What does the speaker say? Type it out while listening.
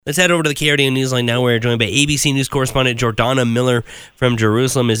Let's head over to the KRDO Newsline now. We're joined by ABC News correspondent Jordana Miller from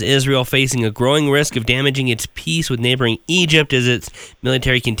Jerusalem. Is Israel facing a growing risk of damaging its peace with neighboring Egypt as its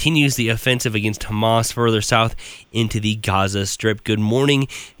military continues the offensive against Hamas further south into the Gaza Strip? Good morning,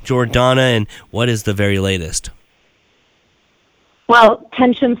 Jordana, and what is the very latest? Well,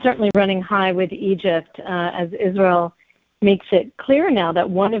 tensions certainly running high with Egypt as Israel makes it clear now that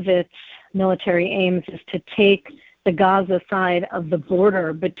one of its military aims is to take the Gaza side of the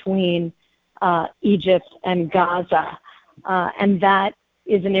border between Egypt and Gaza. And that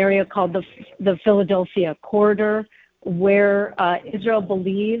is an area called the Philadelphia Corridor, where Israel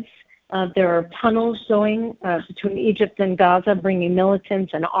believes there are tunnels going between Egypt and Gaza, bringing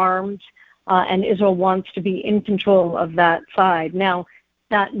militants and arms, and Israel wants to be in control of that side. Now,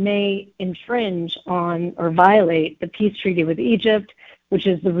 that may infringe on or violate the peace treaty with Egypt, which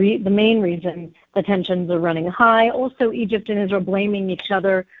is the main reason the tensions are running high. Also, Egypt and Israel blaming each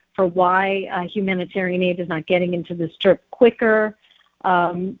other for why humanitarian aid is not getting into the Strip quicker.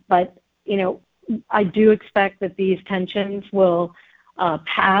 But, I do expect that these tensions will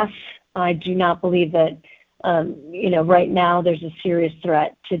pass. I do not believe that, right now there's a serious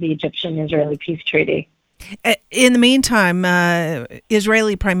threat to the Egyptian-Israeli peace treaty. In the meantime,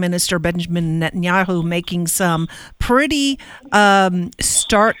 Israeli Prime Minister Benjamin Netanyahu making some pretty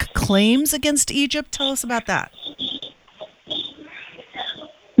stark claims against Egypt. Tell us about that.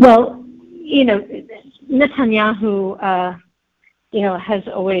 Well, Netanyahu, has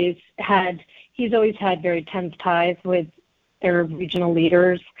always had very tense ties with Arab regional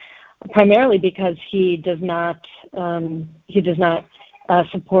leaders, primarily because he does not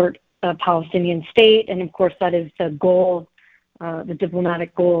support a Palestinian state, and of course that is the goal, the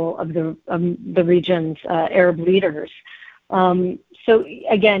diplomatic goal of the region's Arab leaders. So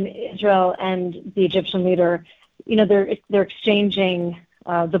again, Israel and the Egyptian leader, they're exchanging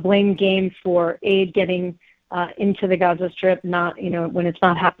the blame game for aid getting into the Gaza Strip, not when it's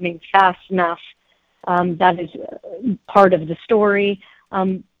not happening fast enough. That is part of the story.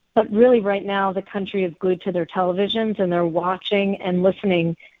 But really, right now, the country is glued to their televisions, and they're watching and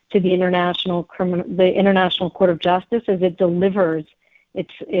listening to the International Court of Justice as it delivers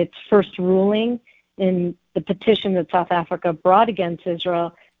its first ruling in the petition that South Africa brought against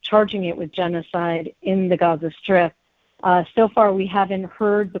Israel, charging it with genocide in the Gaza Strip. So far, we haven't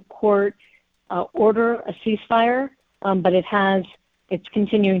heard the court order a ceasefire, but it's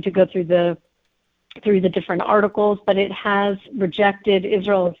continuing to go through the different articles, but it has rejected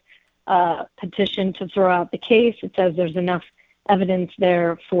Israel's petition to throw out the case. It says there's enough evidence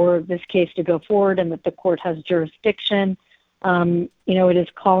there for this case to go forward and that the court has jurisdiction. It is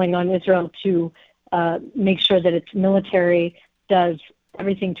calling on Israel to make sure that its military does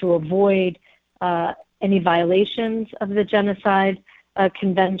everything to avoid any violations of the Genocide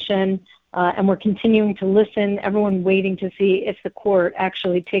Convention. And we're continuing to listen, everyone waiting to see if the court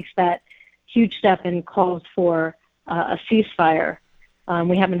actually takes that huge step and calls for a ceasefire.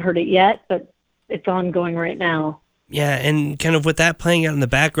 We haven't heard it yet, but it's ongoing right now. Yeah, and kind of with that playing out in the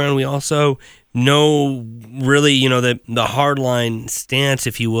background, we also know really, the hardline stance,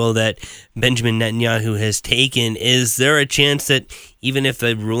 if you will, that Benjamin Netanyahu has taken. Is there a chance that even if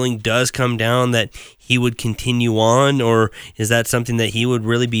the ruling does come down that he would continue on, or is that something that he would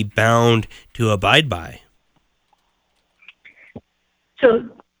really be bound to abide by? So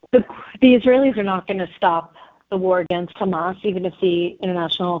the Israelis are not going to stop the war against Hamas, even if the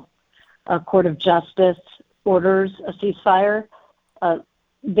International Court of Justice orders a ceasefire.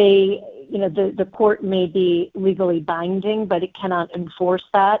 The court may be legally binding, but it cannot enforce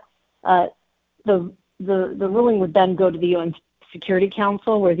that. The ruling would then go to the UN Security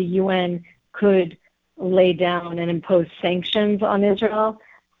Council, where the UN could lay down and impose sanctions on Israel.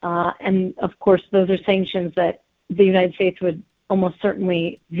 And of course, those are sanctions that the United States would almost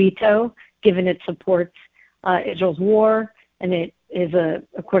certainly veto, given it supports Israel's war, and it is,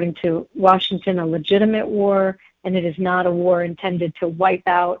 according to Washington, a legitimate war, and it is not a war intended to wipe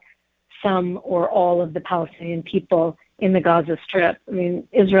out some or all of the Palestinian people in the Gaza Strip. I mean,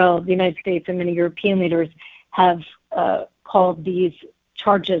 Israel, the United States, and many European leaders have called these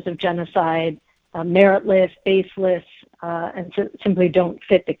charges of genocide meritless, baseless, and simply don't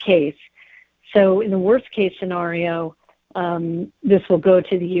fit the case. So in the worst case scenario, this will go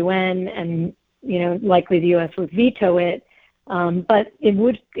to the UN, and likely the U.S. would veto it. But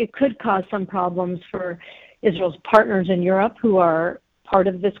it could cause some problems for Israel's partners in Europe who are part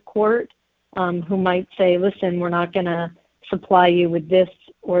of this court, who might say, listen, we're not going to supply you with this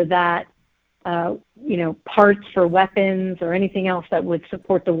or that, parts for weapons or anything else that would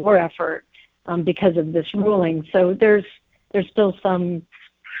support the war effort because of this ruling. So there's still some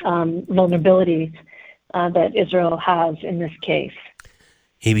vulnerabilities that Israel has in this case.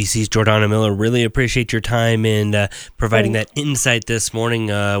 ABC's Jordana Miller, really appreciate your time and providing that insight this morning.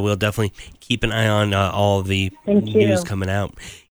 We'll definitely keep an eye on all of the news coming out.